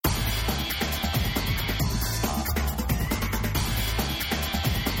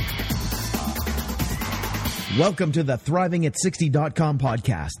Welcome to the ThrivingAt60.com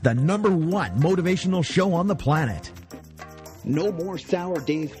podcast, the #1 motivational show on the planet. No more sour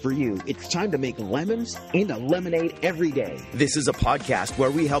days for you. It's time to make lemons into lemonade every day. This is a podcast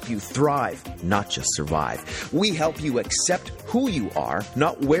where we help you thrive, not just survive. We help you accept who you are,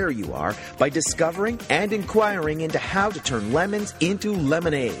 not where you are, by discovering and inquiring into how to turn lemons into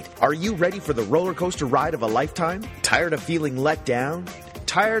lemonade. Are you ready for the roller coaster ride of a lifetime? Tired of feeling let down?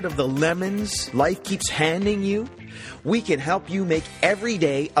 Tired of the lemons life keeps handing you? We can help you make every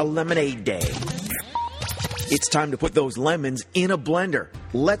day a lemonade day. It's time to put those lemons in a blender.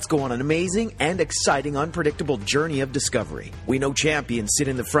 Let's go on an amazing and exciting unpredictable journey of discovery. We know champions sit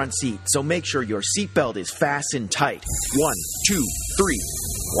in the front seat, so make sure your seatbelt is fastened tight. 1, 2, 3,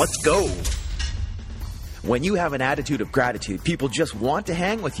 let's go. When you have an attitude of gratitude, people just want to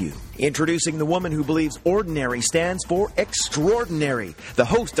hang with you. Introducing the woman who believes ordinary stands for extraordinary. The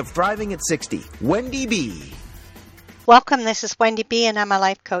host of Thriving at 60, Wendy B. Welcome, this is Wendy B. and I'm a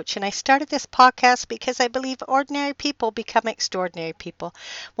life coach, and I started this podcast because I believe ordinary people become extraordinary people.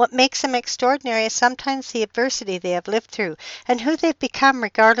 What makes them extraordinary is sometimes the adversity they have lived through and who they've become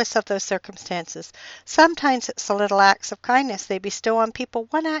regardless of those circumstances. Sometimes it's the little acts of kindness they bestow on people,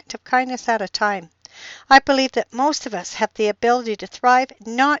 one act of kindness at a time. I believe that most of us have the ability to thrive,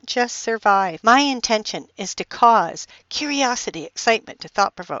 not just survive. My intention is to cause curiosity, excitement, to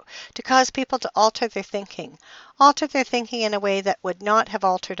thought-provoke, to cause people to alter their thinking in a way that would not have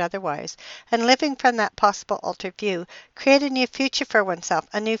altered otherwise, and living from that possible altered view, create a new future for oneself,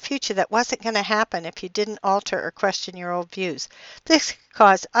 a new future that wasn't going to happen if you didn't alter or question your old views. This could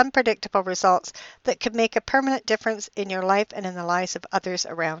cause unpredictable results that could make a permanent difference in your life and in the lives of others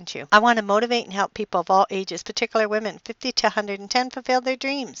around you. I want to motivate and help people of all ages, particularly women, 50 to 110, fulfill their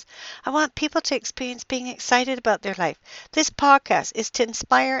dreams. I want people to experience being excited about their life. This podcast is to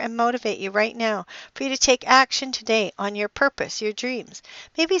inspire and motivate you right now, for you to take action today on your purpose, your dreams.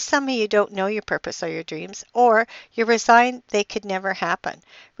 Maybe some of you don't know your purpose or your dreams, or you're resigned they could never happen.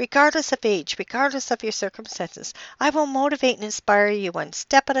 Regardless of age, regardless of your circumstances, I will motivate and inspire you one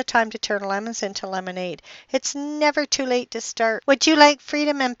step at a time to turn lemons into lemonade. It's never too late to start. Would you like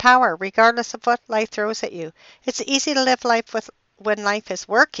freedom and power, regardless of what life throws at you? It's easy to live life when life is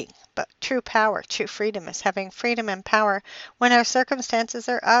working, but true power, true freedom is having freedom and power when our circumstances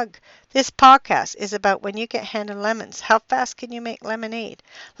are ugh. This podcast is about when you get handed lemons, how fast can you make lemonade?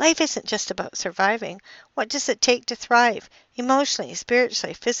 Life isn't just about surviving. What does it take to thrive? Emotionally,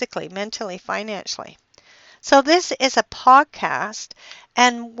 spiritually, physically, mentally, financially. So this is a podcast,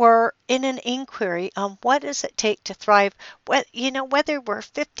 and we're in an inquiry on what does it take to thrive, whether we're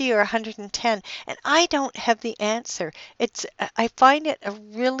 50 or 110. And I don't have the answer. I find it a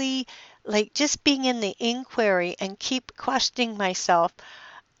really, just being in the inquiry and keep questioning myself.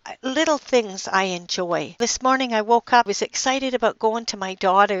 Little things I enjoy. This morning I woke up, was excited about going to my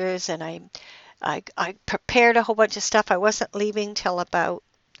daughter's, and I prepared a whole bunch of stuff. I wasn't leaving till about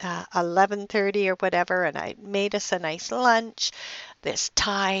 11:30 or whatever, and I made us a nice lunch. This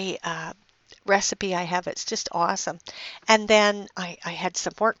Thai recipe I have, it's just awesome. And then I had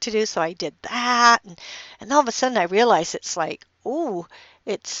some work to do, so I did that, and all of a sudden I realized it's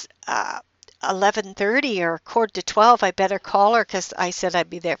it's 11:30 or 11:45. I better call her, because I said I'd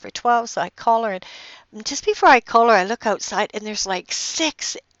be there for 12, so I call her, and just before I call her, I look outside and there's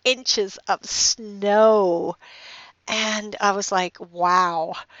 6 inches of snow. And I was like,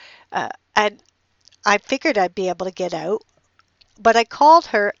 wow. And I figured I'd be able to get out. But I called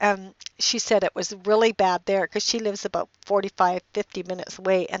her, and she said it was really bad there, because she lives about 45, 50 minutes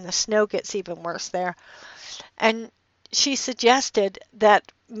away, and the snow gets even worse there. And she suggested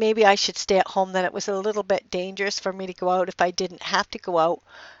that maybe I should stay at home, that it was a little bit dangerous for me to go out if I didn't have to go out,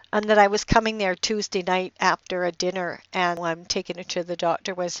 and that I was coming there Tuesday night after a dinner, and I'm taking her to the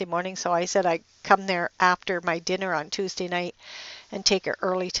doctor Wednesday morning. So I said I'd come there after my dinner on Tuesday night and take her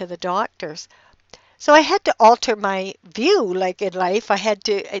early to the doctor's. So I had to alter my view, in life.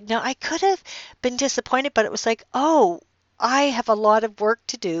 I could have been disappointed, but it was I have a lot of work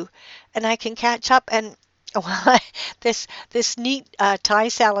to do, and I can catch up. And this neat Thai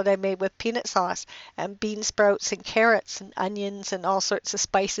salad I made with peanut sauce and bean sprouts and carrots and onions and all sorts of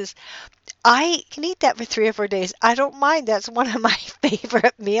spices, I can eat that for 3 or 4 days. I don't mind. That's one of my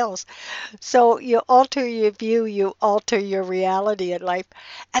favorite meals. So you alter your view, you alter your reality in life.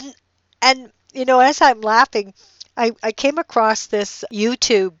 And as I'm laughing, I came across this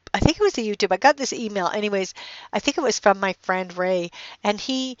YouTube. I think it was a YouTube. I got this email. Anyways, I think it was from my friend Ray,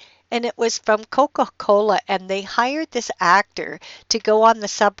 and it was from Coca-Cola, and they hired this actor to go on the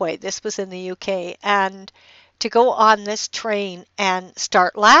subway. This was in the UK, and to go on this train and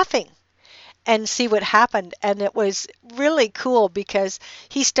start laughing. and see what happened. And it was really cool because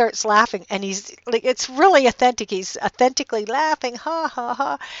he starts laughing, and he's like, it's really authentic. He's authentically laughing, ha ha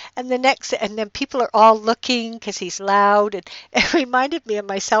ha. And then people are all looking because he's loud. And it reminded me of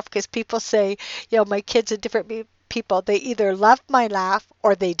myself, because people say, my kids are different people. They either love my laugh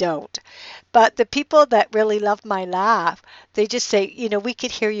or they don't. But the people that really love my laugh, they just say, we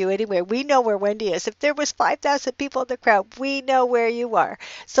could hear you anywhere. We know where Wendy is. If there was 5,000 people in the crowd, we know where you are.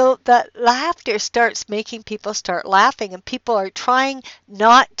 So the laughter starts making people start laughing, and people are trying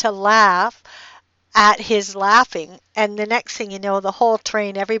not to laugh at his laughing. And the next thing you know, the whole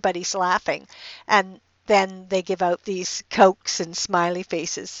train, everybody's laughing. And then they give out these Cokes and smiley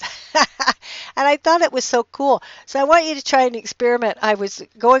faces. And I thought it was so cool. So I want you to try an experiment. I was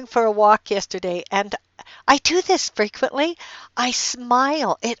going for a walk yesterday, and I do this frequently. I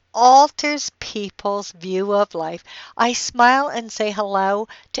smile. It alters people's view of life. I smile and say hello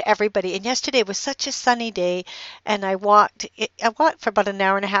to everybody. And yesterday was such a sunny day, and I walked for about an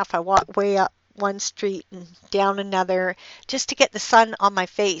hour and a half. I walked way up one street and down another just to get the sun on my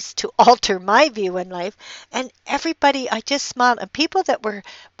face to alter my view in life. And everybody, I just smiled. And people that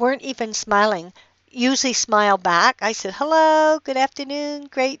weren't even smiling usually smile back. I said, hello, good afternoon,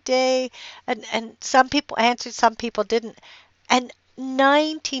 great day. And some people answered, some people didn't. And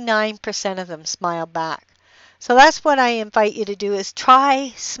 99% of them smiled back. So that's what I invite you to do, is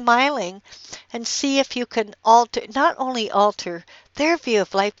try smiling and see if you can not only alter their view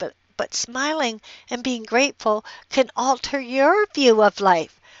of life, but smiling and being grateful can alter your view of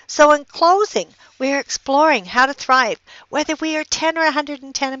life. So in closing, we are exploring how to thrive, whether we are 10 or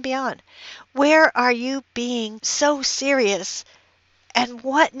 110 and beyond. Where are you being so serious? And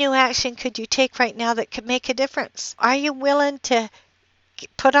what new action could you take right now that could make a difference? Are you willing to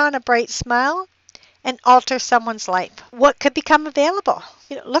put on a bright smile and alter someone's life? What could become available?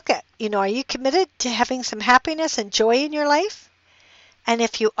 Are you committed to having some happiness and joy in your life? And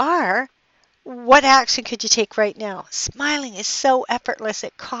if you are, what action could you take right now? Smiling is so effortless,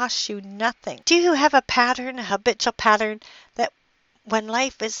 it costs you nothing. Do you have a habitual pattern, that when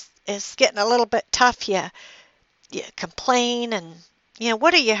life is getting a little bit tough, you complain? And,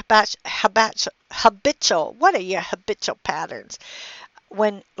 what are your habitual patterns?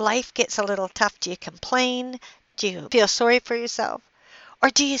 When life gets a little tough, do you complain? Do you feel sorry for yourself? Or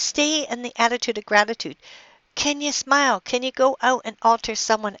do you stay in the attitude of gratitude? Can you smile? Can you go out and alter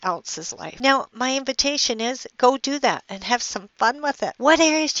someone else's life? Now, my invitation is go do that and have some fun with it. What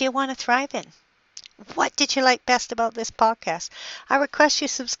areas do you want to thrive in? What did you like best about this podcast? I request you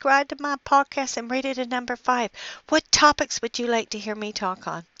subscribe to my podcast and rate it a number 5. What topics would you like to hear me talk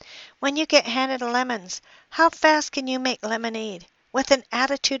on? When you get handed lemons, how fast can you make lemonade? With an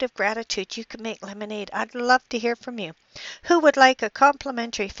attitude of gratitude, you can make lemonade. I'd love to hear from you. Who would like a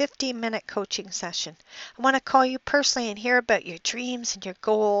complimentary 15-minute coaching session? I want to call you personally and hear about your dreams and your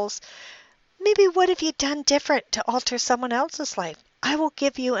goals. Maybe what have you done different to alter someone else's life? I will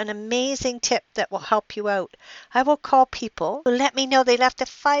give you an amazing tip that will help you out. I will call people who let me know they left a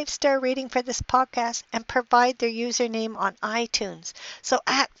 5-star rating for this podcast and provide their username on iTunes. So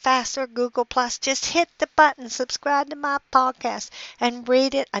at Fast or Google+, just hit the button, subscribe to my podcast, and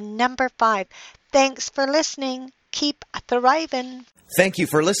rate it a number 5. Thanks for listening. Keep thriving. Thank you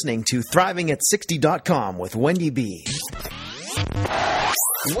for listening to ThrivingAt60.com with Wendy B.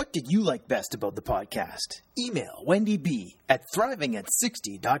 What did you like best about the podcast? Email Wendy B at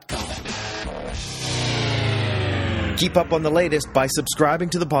ThrivingAt60.com. Keep up on the latest by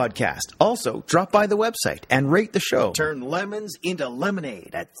subscribing to the podcast. Also, drop by the website and rate the show. Turn lemons into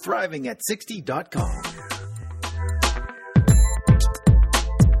lemonade at ThrivingAt60.com.